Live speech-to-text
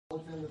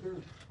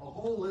a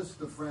whole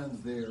list of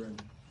friends there.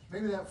 And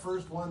maybe that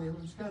first one, you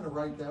just kind of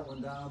write that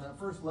one down, that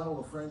first level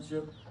of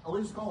friendship.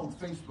 We just call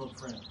them Facebook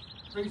friends.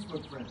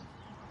 Facebook friends.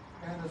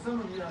 And some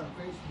of you are on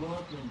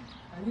Facebook,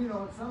 and you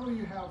know, some of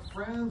you have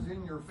friends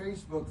in your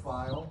Facebook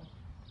file.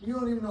 You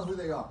don't even know who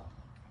they are.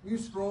 You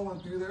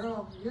scrolling through there,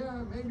 oh,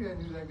 yeah, maybe I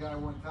knew that guy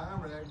one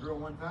time or that girl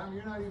one time.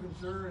 You're not even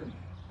sure.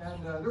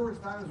 And there was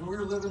times when we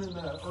were living in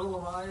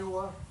Earlham,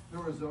 Iowa.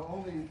 There was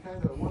only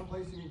kind of one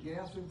place to get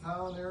gas in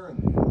town there,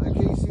 and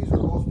Casey's,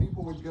 where most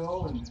people would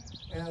go.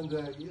 And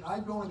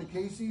I'd go into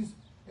Casey's,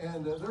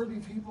 and there'd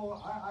be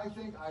people, I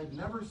think I'd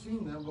never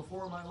seen them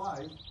before in my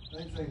life.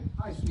 They'd say,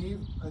 hi, Steve.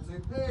 I'd say,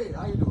 hey,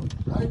 how you doing,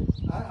 right?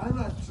 I'm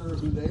not sure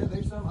who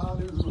they somehow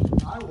knew who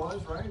I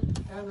was, right?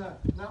 And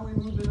now we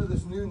moved into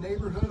this new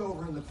neighborhood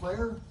over in the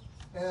Clare,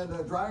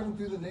 and driving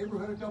through the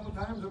neighborhood a couple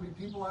times, there'll be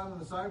people out on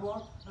the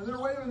sidewalk, and they're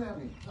waving at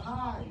me.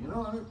 Hi,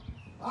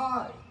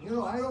 hi,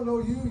 I don't know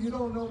you, you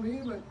don't know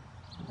me, but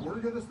we're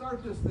going to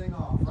start this thing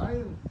off, right?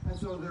 And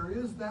so there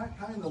is that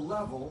kind of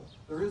level,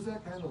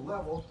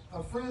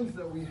 of friends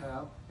that we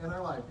have in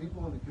our life.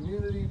 People in the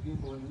community,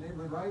 people in the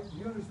neighborhood, right? Do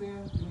you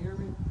understand? Can you hear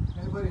me?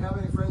 Anybody have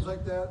any friends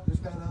like that,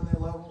 just kind of on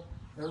that level?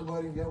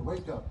 Everybody,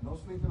 wake up. No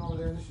sleeping over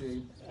there in the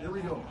shade. Here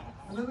we go.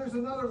 And then there's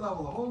another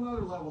level, a whole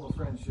nother level of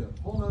friendship.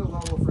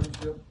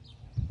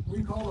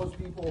 We call those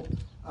people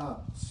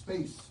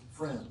space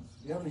friends.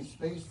 You have any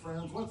space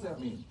friends? What's that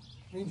mean?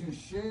 It means you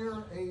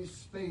share a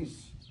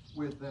space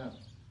with them.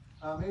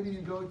 Maybe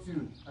you go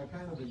to a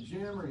kind of a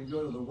gym, or you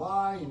go to the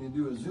Y and you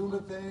do a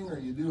Zumba thing, or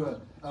you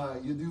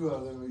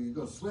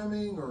go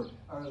swimming, or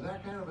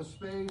that kind of a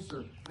space,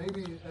 or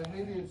maybe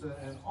it's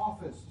an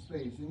office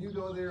space, and you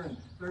go there and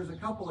there's a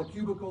couple of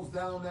cubicles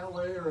down that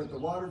way, or at the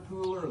water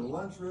cooler or the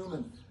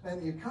lunchroom,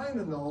 and you kind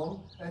of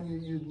know them,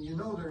 and you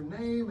know their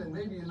name, and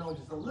maybe you know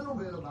just a little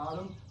bit about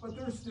them, but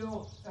they're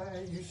still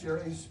you share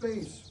a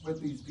space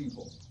with these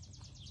people.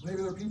 Maybe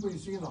there are people you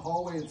see in the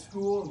hallway at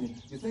school, and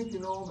you think you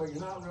know them, but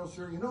you're not real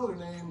sure. You know their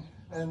name,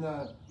 and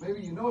maybe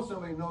you know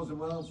somebody who knows them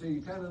well, and so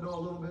you kind of know a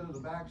little bit of the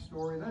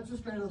backstory. That's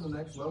just kind of the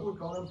next level. We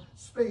call them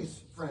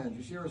space friends.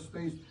 You share a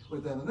space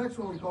with them. The next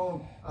one we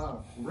call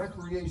them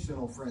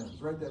recreational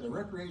friends, right? The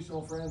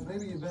recreational friends.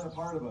 Maybe you've been a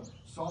part of a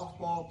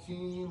softball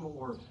team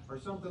or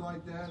something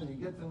like that, and you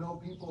get to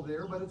know people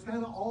there, but it's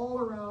kind of all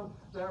around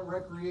that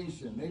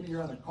recreation. Maybe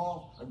you're on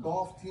a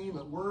golf team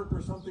at work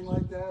or something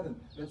like that, and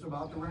it's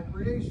about the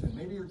recreation.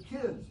 Maybe your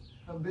kids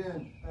have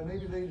been,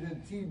 maybe they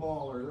did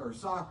t-ball or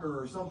soccer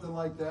or something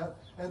like that,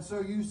 and so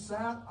you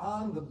sat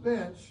on the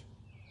bench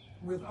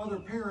with other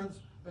parents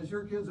as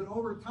your kids, and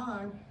over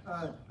time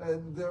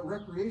the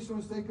recreation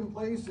was taking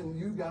place, and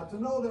you got to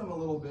know them a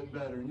little bit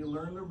better, and you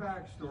learned their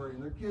backstory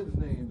and their kids'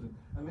 names,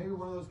 and maybe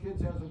one of those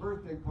kids has a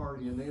birthday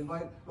party and they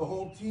invite the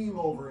whole team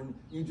over, and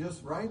you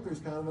just, right, there's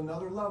kind of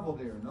another level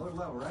there,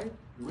 right?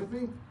 You with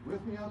me? You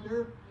with me out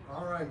there?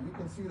 All right, you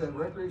can see that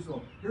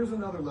recreational. Here's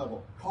another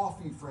level,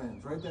 coffee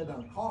friends. Write that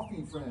down,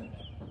 coffee friends.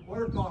 What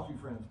are coffee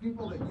friends?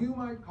 People that you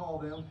might call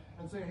them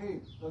and say,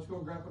 hey, let's go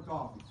grab a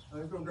coffee.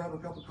 Let's go grab a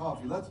cup of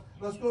coffee. Let's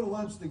go to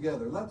lunch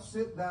together. Let's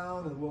sit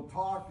down and we'll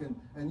talk,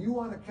 and you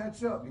want to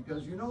catch up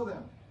because you know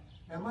them.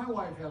 And my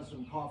wife has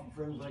some coffee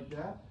friends like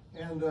that,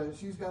 and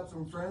she's got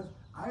some friends.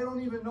 I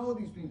don't even know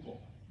these people,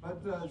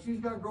 but she's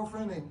got a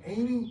girlfriend named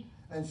Amy,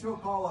 and she'll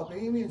call up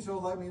Amy and she'll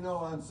let me know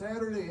on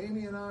Saturday,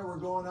 Amy and I were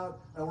going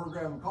out and we're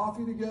grabbing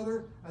coffee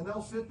together, and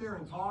they'll sit there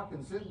and talk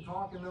and sit and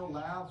talk, and they'll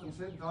laugh and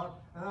sit and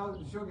talk,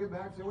 and she'll get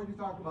back and say, what did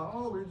you talk about?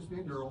 Oh, we were just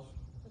being girls.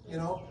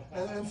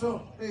 And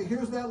so, hey,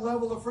 here's that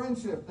level of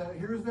friendship. That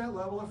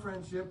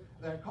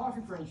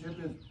coffee friendship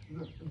is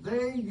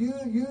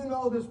you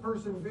know this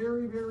person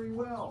very, very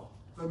well.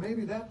 But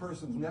maybe that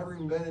person's never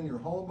even been in your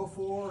home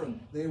before, and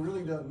they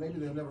really don't, maybe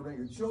they've never met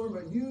your children,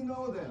 but you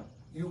know them.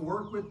 You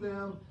work with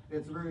them.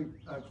 It's a very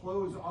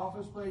closed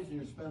office place, and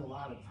you spend a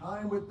lot of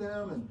time with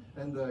them,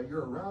 and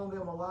you're around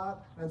them a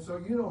lot. And so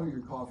you know who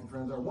your coffee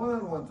friends are.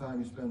 One-on-one time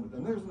you spend with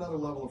them. There's another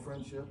level of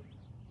friendship.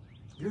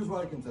 Here's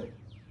what I can tell you.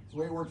 It's the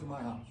way it works in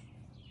my house.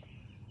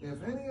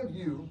 If any of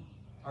you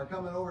are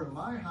coming over to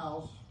my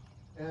house,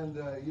 and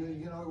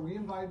we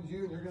invited you,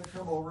 and you're going to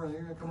come over, and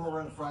you're going to come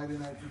over on a Friday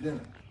night for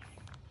dinner.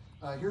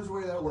 Here's the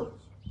way that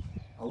works.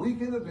 A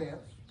week in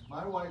advance,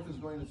 my wife is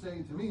going to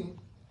say to me,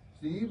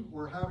 Steve,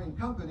 we're having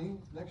company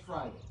next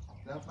Friday.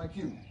 That's my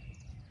cue.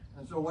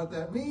 And so what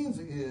that means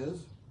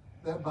is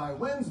that by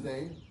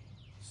Wednesday,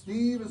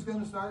 Steve is going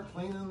to start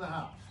cleaning the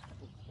house.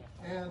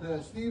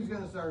 And Steve's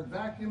going to start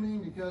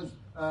vacuuming, because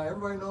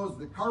everybody knows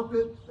the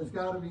carpet has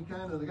got to be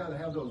they got to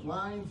have those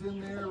lines in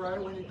there,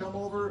 right, when you come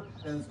over,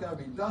 and it's got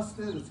to be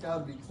dusted, it's got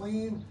to be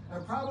clean.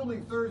 And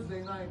probably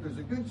Thursday night, there's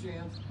a good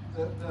chance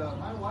that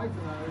my wife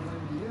and I are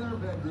going to be in our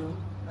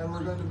bedroom, and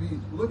we're going to be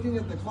looking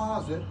at the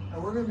closet,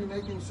 and we're going to be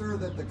making sure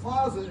that the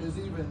closet is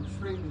even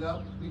straightened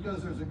up,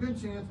 because there's a good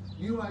chance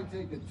you might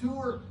take a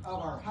tour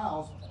of our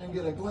house and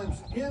get a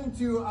glimpse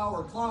into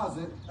our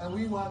closet, and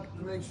we want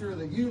to make sure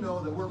that you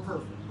know that we're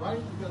perfect,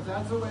 right? Because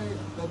that's the way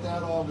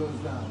that all goes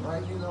down,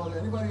 right? You know,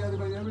 anybody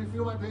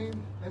feel my pain?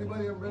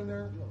 Anybody ever been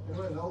there?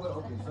 Anybody know that?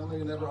 Okay, some of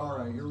you never. All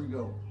right, here we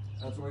go.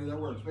 That's the way that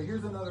works. But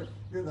here's another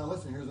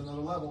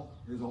level.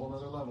 Here's a whole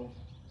other level.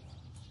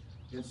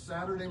 It's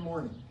Saturday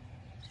morning,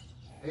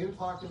 8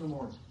 o'clock in the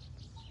morning,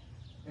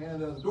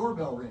 and the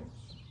doorbell rings.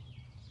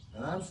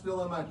 And I'm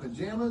still in my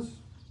pajamas,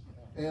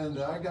 and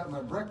I got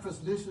my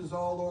breakfast dishes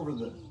all over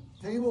the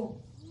table,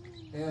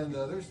 and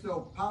there's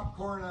still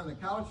popcorn on the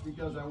couch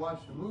because I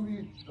watched a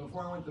movie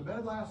before I went to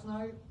bed last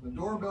night. The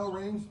doorbell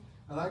rings,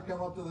 and I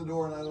come up to the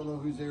door, and I don't know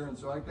who's there, and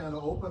so I kind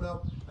of open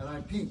up, and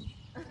I peek.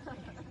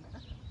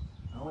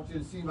 I want you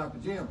to see my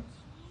pajamas.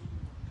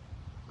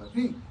 I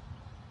peek.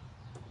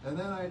 And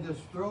then I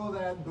just throw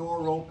that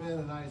door open,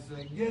 and I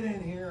say, get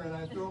in here, and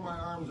I throw my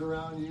arms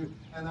around you,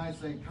 and I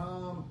say,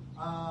 come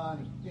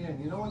on in.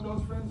 You know what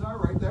those friends are?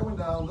 Write that one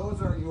down.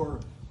 Those are your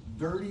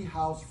dirty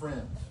house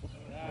friends.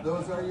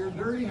 Those are your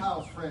dirty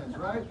house friends,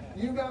 right?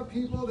 You got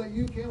people that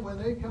you can, when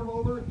they come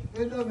over,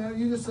 it doesn't matter.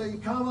 You just say,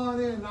 come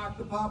on in, knock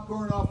the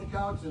popcorn off the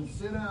couch and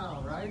sit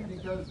down, right?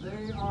 Because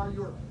they are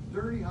your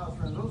dirty house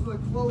friends. Those are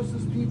the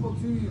closest people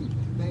to you.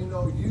 They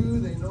know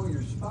you, they know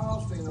your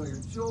spouse, they know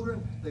your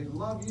children, they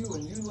love you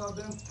and you love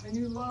them, and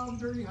you love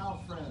dirty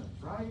house friends,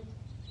 right?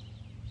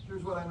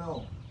 Here's what I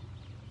know.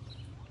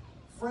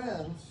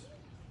 Friends,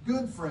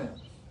 good friends.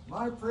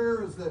 My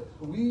prayer is that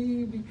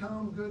we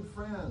become good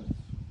friends.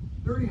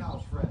 Dirty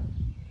house friends.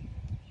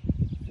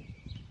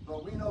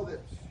 But we know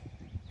this.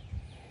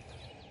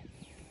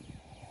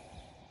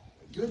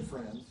 Good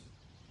friends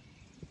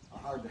are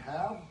hard to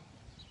have.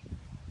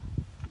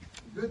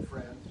 Good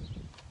friends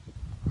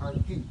are hard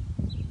to keep.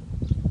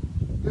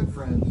 Good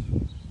friends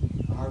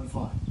are hard to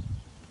find.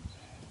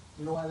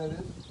 You know why that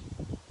is?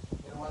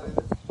 You know why that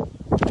is?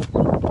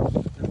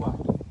 Here's why.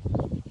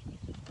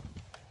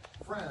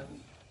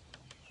 Friends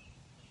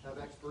have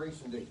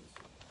expiration dates.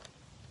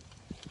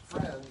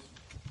 Friends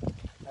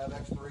have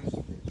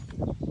expiration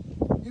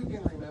dates. You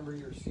can remember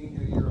your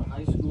senior year of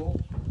high school.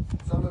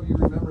 Some of you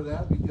remember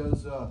that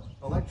because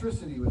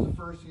electricity was the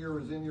first year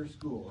was in your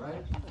school,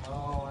 right?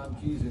 Oh, I'm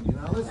teasing you.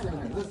 Now listen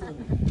to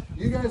me.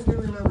 You guys can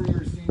remember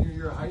your senior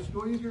year of high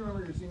school. You can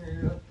remember your senior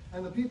year.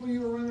 And the people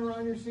you were running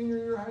around your senior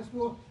year of high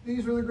school,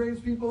 these were the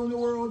greatest people in the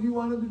world. You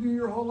wanted to do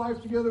your whole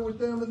life together with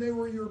them, and they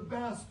were your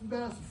best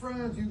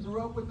friends. You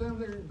grew up with them.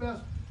 They're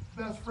your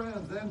best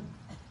friends.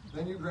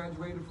 Then you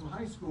graduated from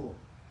high school.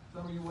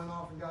 Some of you went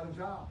off and got a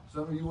job.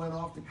 Some of you went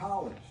off to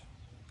college.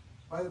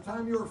 By the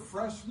time your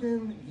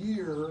freshman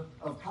year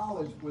of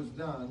college was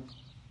done,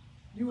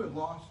 you had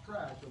lost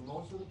track of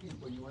most of the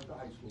people you went to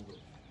high school with.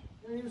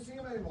 You don't even see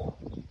them anymore.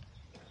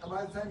 And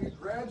by the time you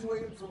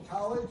graduated from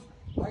college,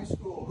 high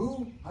school,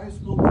 who? High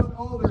school, what?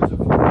 Oh, there's a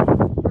few.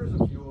 There's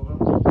a few of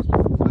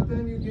them. But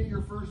then you get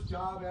your first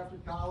job after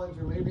college,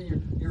 or maybe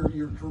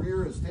your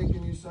career has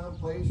taken you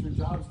someplace, your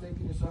job's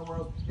taken you somewhere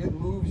else. It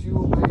moves you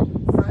away.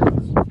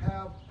 Friends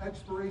have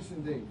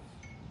expiration dates.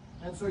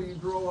 And so you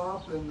grow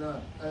up, and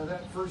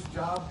that first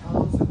job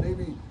comes, and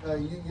maybe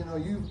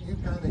you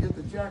kind of hit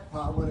the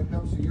jackpot when it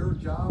comes to your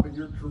job and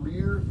your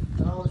career.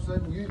 And all of a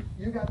sudden,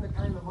 you got the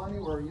kind of money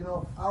where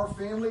our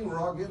family, we're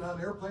all getting on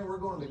an airplane, we're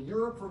going to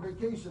Europe for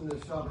vacation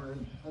this summer,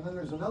 and then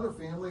there's another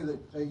family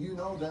that you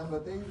know them,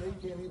 but they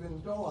can't even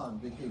go on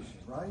vacation,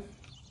 right?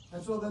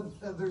 And so then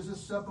there's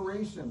this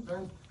separation.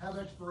 Friends have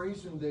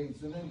expiration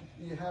dates, and then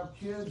you have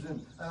kids.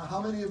 And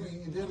how many of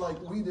you did like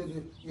we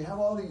did? You have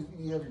all these.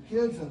 You have your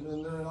kids, and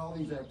they're in all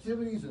these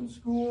activities in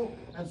school.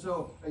 And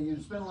so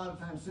you spend a lot of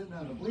time sitting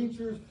on the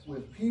bleachers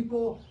with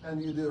people,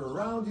 and they're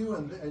around you.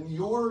 And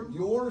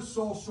your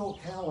social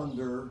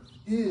calendar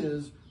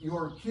is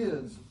your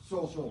kids'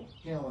 social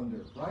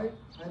calendar, right?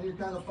 And you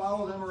kind of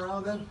follow them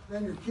around.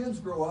 Then your kids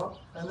grow up,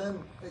 and then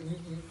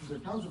there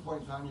comes a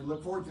point in time you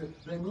look forward to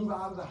it. They move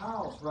out of the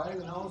house, right?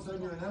 And all of a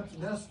sudden you're an empty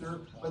nester.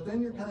 But then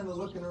you're kind of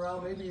looking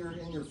around. Maybe you're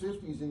in your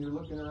 50s, and you're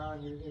looking around,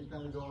 and you're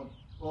kind of going,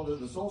 well,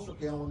 the social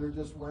calendar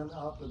just went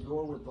out the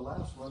door with the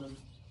last one. And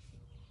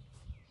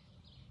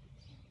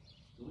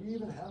do we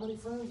even have any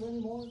friends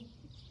anymore?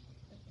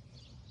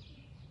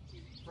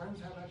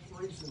 Friends have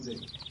expiration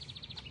dates.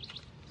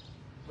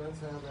 Friends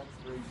have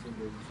expiration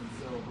dates. And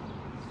so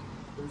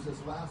there's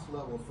this last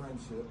level of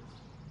friendship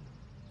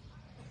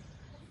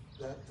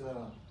that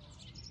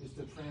is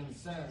to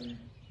transcend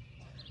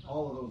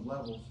all of those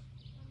levels.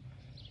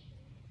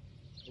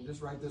 And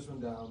just write this one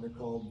down. They're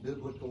called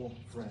biblical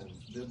friends.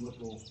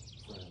 Biblical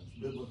friends.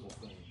 Biblical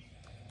friends.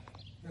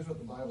 Here's what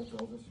the Bible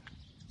tells us.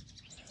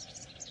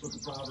 Book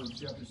of Proverbs,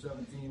 chapter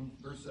 17,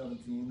 verse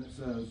 17, it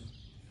says,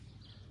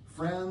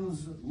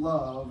 friends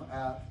love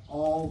at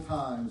all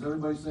times.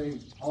 Everybody say,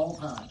 all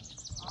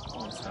times.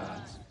 All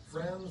times.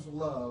 Friends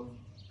love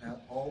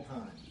at all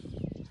times.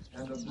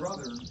 And a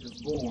brother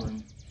is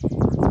born for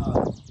a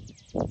time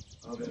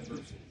of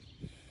adversity.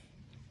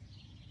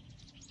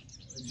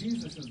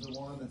 Jesus is the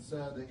one that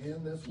said that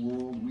in this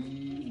world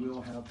we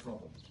will have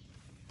trouble.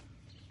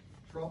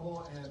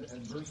 Trouble and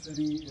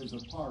adversity is a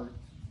part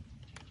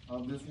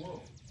of this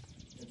world.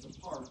 It's a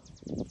part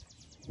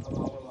of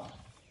our life.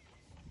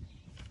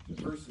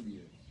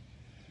 Adversity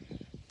is.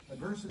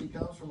 Adversity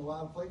comes from a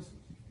lot of places.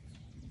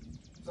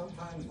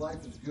 Sometimes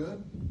life is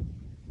good.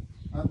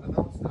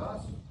 Unbeknownst to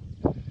us,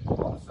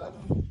 all of a sudden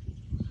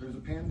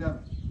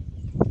pandemic.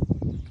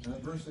 And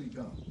adversity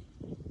comes.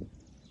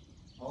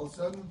 All of a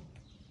sudden,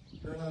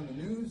 turn on the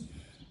news,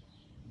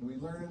 and we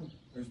learn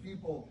there's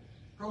people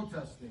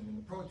protesting, and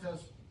the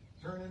protests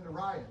turn into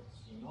riots.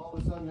 And all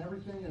of a sudden,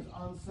 everything is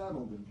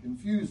unsettled and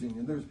confusing,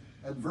 and there's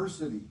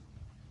adversity,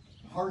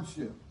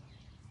 hardship.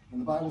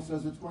 And the Bible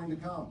says it's going to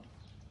come.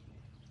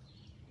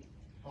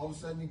 All of a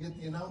sudden, you get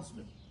the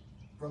announcement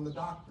from the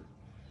doctor.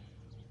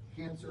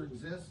 Cancer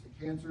exists,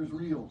 cancer is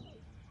real.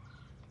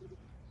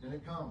 And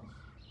it comes.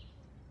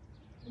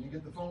 And you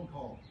get the phone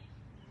call.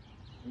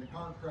 And the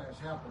car crash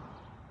happened.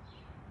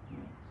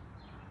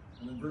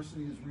 And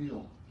adversity is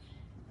real.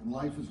 And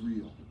life is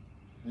real.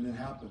 And it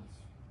happens.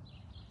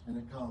 And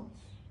it comes.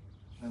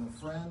 And a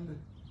friend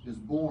is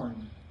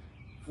born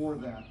for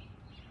that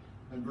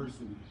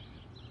adversity.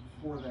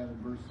 For that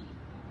adversity.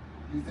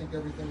 You think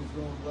everything is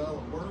going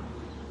well at work?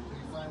 So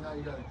you find out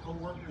you got a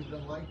coworker who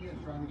doesn't like you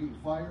and trying to get you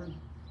fired.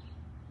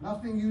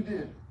 Nothing you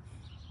did.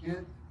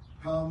 It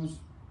comes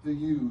to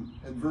you.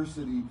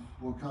 Adversity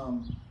will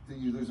come to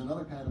you. There's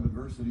another kind of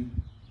adversity.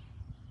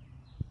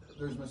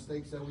 There's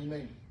mistakes that we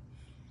make.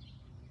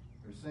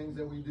 There's things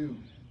that we do.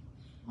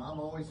 Mom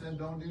always said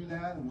don't do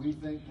that, and we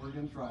think we're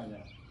going to try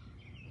that.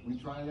 We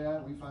try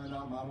that, we find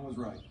out Mama was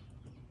right.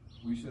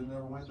 We should have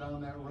never went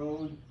down that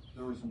road.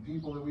 There were some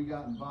people that we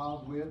got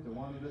involved with that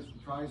wanted us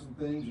to try some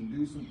things and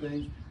do some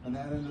things, and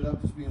that ended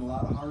up just being a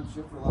lot of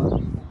hardship for a lot of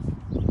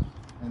people.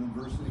 And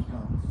adversity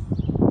comes.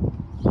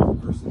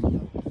 Adversity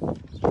comes.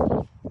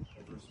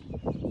 Adversity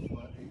comes.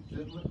 But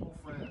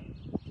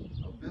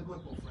a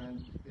biblical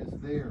friend is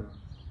there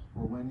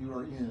for when you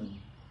are in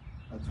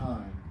a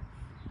time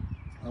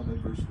of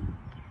adversity.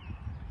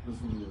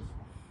 Listen to this.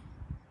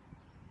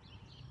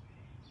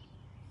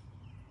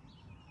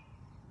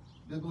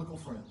 Biblical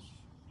friends.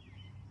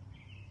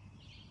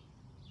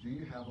 Do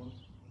you have them?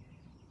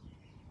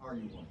 Are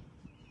you one?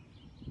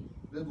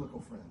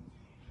 Biblical friends.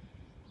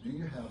 Do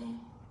you have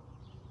them?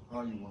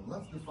 Are you one?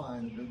 Let's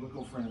define a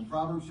biblical friend.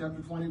 Proverbs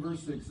chapter 20,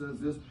 verse 6 says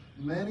this: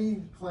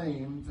 many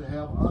claim to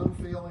have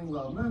unfailing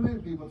love. Now,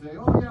 many people say,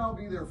 oh yeah, I'll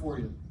be there for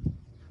you.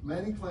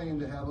 Many claim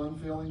to have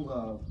unfailing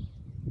love,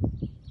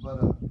 but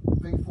a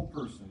faithful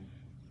person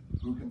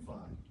who can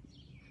find?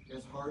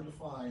 It's hard to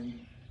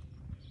find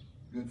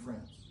good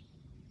friends.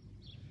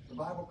 The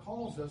Bible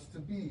calls us to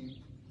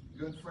be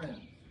good friends.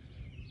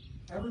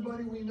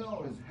 Everybody we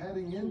know is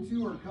heading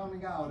into or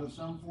coming out of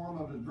some form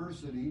of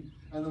adversity,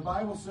 and the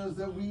Bible says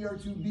that we are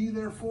to be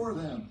there for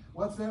them.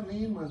 What's that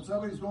mean? When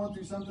somebody's going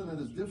through something that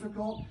is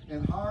difficult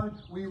and hard,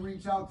 we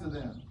reach out to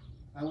them,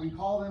 and we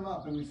call them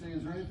up, and we say,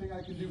 is there anything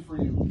I can do for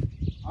you?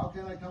 How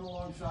can I come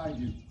alongside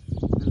you?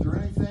 Is there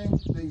anything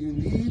that you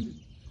need?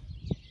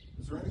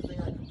 Is there anything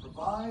I can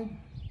provide?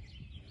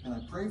 Can I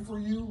pray for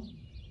you?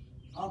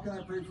 How can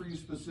I pray for you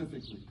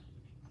specifically?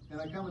 Can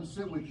I come and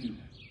sit with you?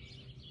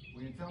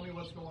 Will you tell me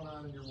what's going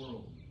on in your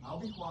world? I'll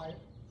be quiet.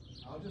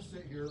 I'll just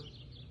sit here.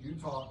 You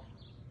talk.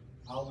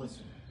 I'll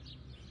listen.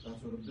 That's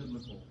what a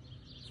biblical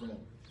friend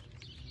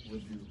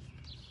would do.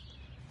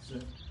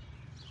 Sit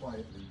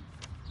quietly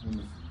and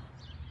listen.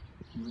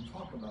 You would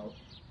talk about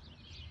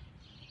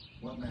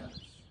what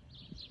matters.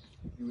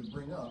 You would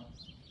bring up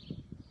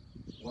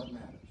what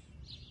matters.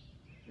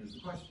 Here's the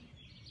question.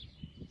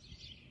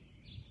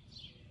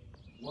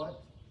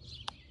 What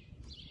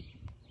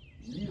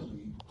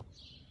really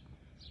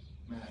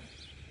matters?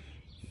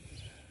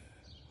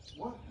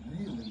 What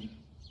really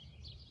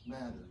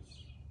matters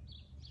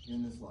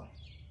in this life?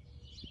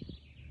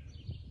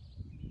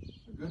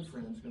 A good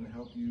friend is going to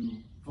help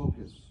you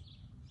focus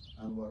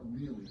on what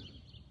really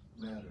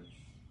matters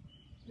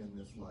in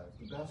this life.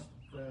 The best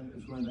friend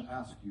is going to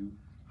ask you,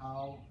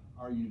 how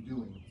are you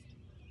doing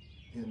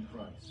in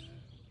Christ?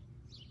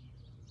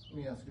 Let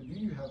me ask you, do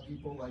you have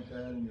people like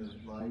that in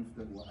your life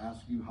that will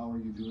ask you, how are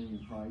you doing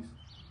in Christ?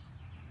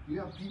 Do you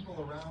have people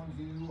around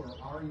you, or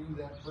are you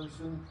that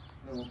person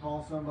that will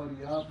call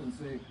somebody up and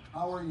say,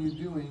 how are you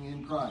doing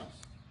in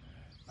Christ?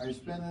 Are you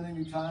spending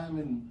any time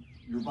in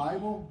your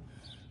Bible?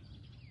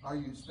 Are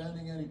you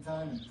spending any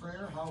time in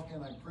prayer? How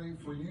can I pray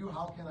for you?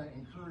 How can I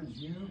encourage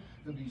you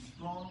to be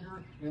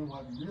stronger in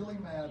what really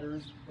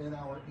matters in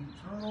our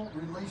eternal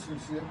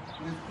relationship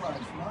with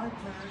Christ? My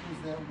prayer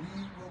is that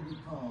we will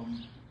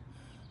become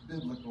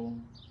biblical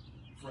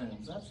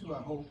friends. That's who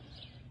I hope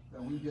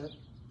that we get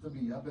to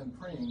be. I've been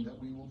praying that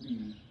we will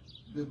be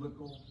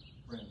biblical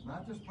friends.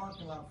 Not just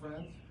parking lot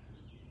friends,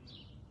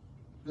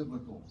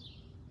 biblical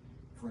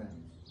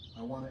friends.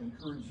 I want to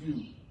encourage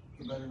you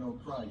to better know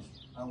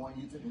Christ. I want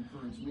you to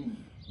encourage me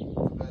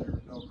to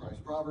better know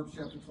Christ. Proverbs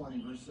chapter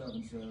 20, verse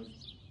 7 says,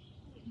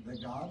 the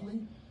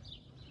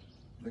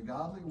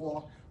godly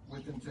walk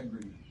with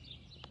integrity.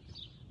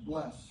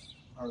 Blessed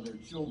are their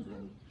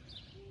children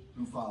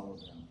who follow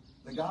them.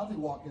 The godly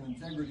walk in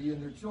integrity,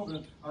 and their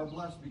children are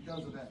blessed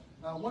because of that.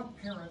 Now, what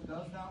parent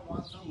does not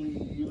want to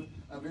leave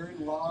a very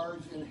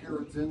large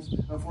inheritance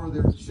for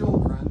their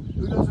children?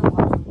 Who doesn't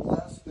want to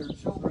bless their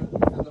children?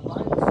 And the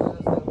Bible says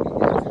that we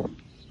get to.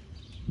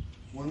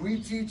 When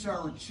we teach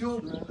our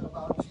children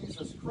about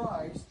Jesus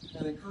Christ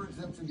and encourage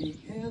them to be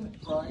in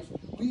Christ,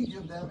 we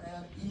give them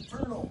an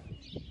eternal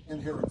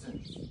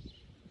inheritance.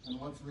 And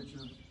what's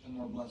richer and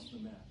more blessed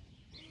than that?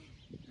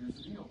 Here's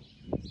the deal.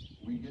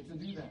 We get to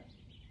do that.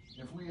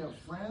 If we have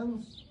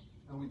friends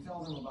and we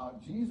tell them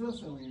about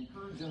Jesus and we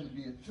encourage them to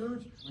be at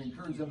church, we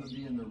encourage them to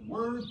be in their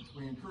word,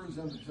 we encourage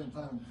them to spend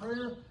time in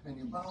prayer, and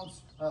you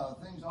bounce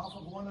things off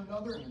of one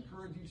another and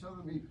encourage each other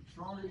to be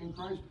stronger in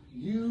Christ,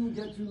 you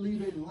get to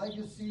leave a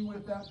legacy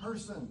with that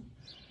person.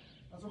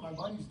 That's what my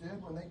buddies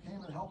did when they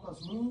came and helped us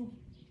move.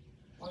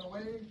 Went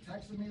away,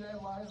 texted me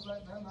that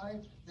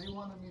night. They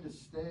wanted me to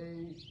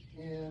stay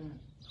in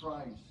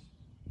Christ.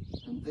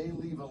 And they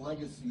leave a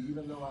legacy,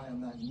 even though I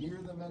am not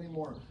near them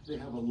anymore. They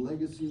have a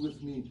legacy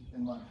with me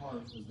in my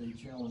heart as they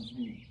challenge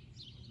me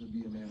to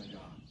be a man of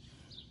God.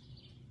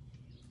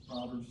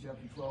 Proverbs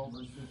chapter 12,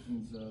 verse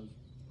 15 says,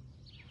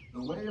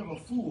 "The way of a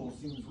fool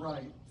seems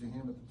right to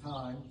him at the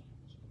time,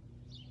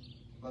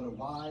 but a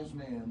wise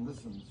man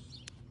listens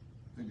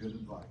to good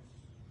advice."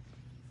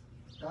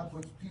 God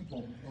puts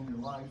people in your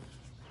life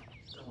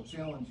that will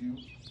challenge you,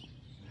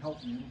 and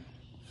help you,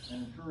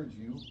 and encourage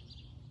you.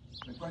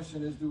 The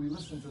question is, do we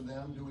listen to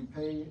them? Do we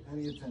pay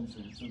any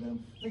attention to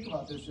them? Think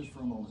about this just for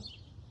a moment.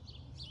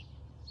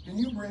 Can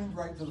you bring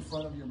right to the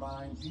front of your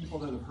mind people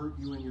that have hurt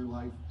you in your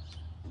life?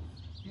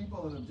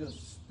 People that have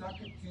just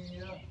stuck it to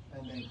you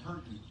and they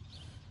hurt you.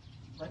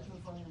 Right to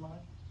the front of your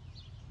mind?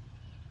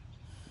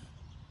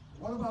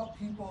 What about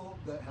people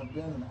that have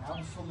been an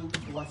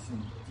absolute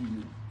blessing to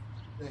you?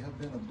 They have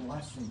been a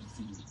blessing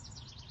to you.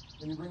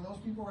 Can you bring those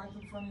people right to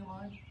the front of your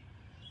mind?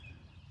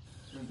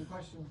 Here's the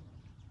question.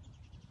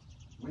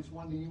 Which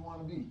one do you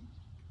want to be?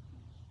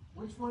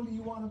 Which one do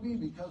you want to be?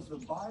 Because the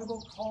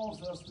Bible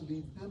calls us to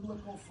be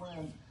biblical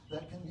friends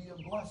that can be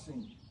a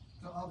blessing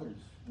to others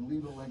and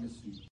leave a legacy.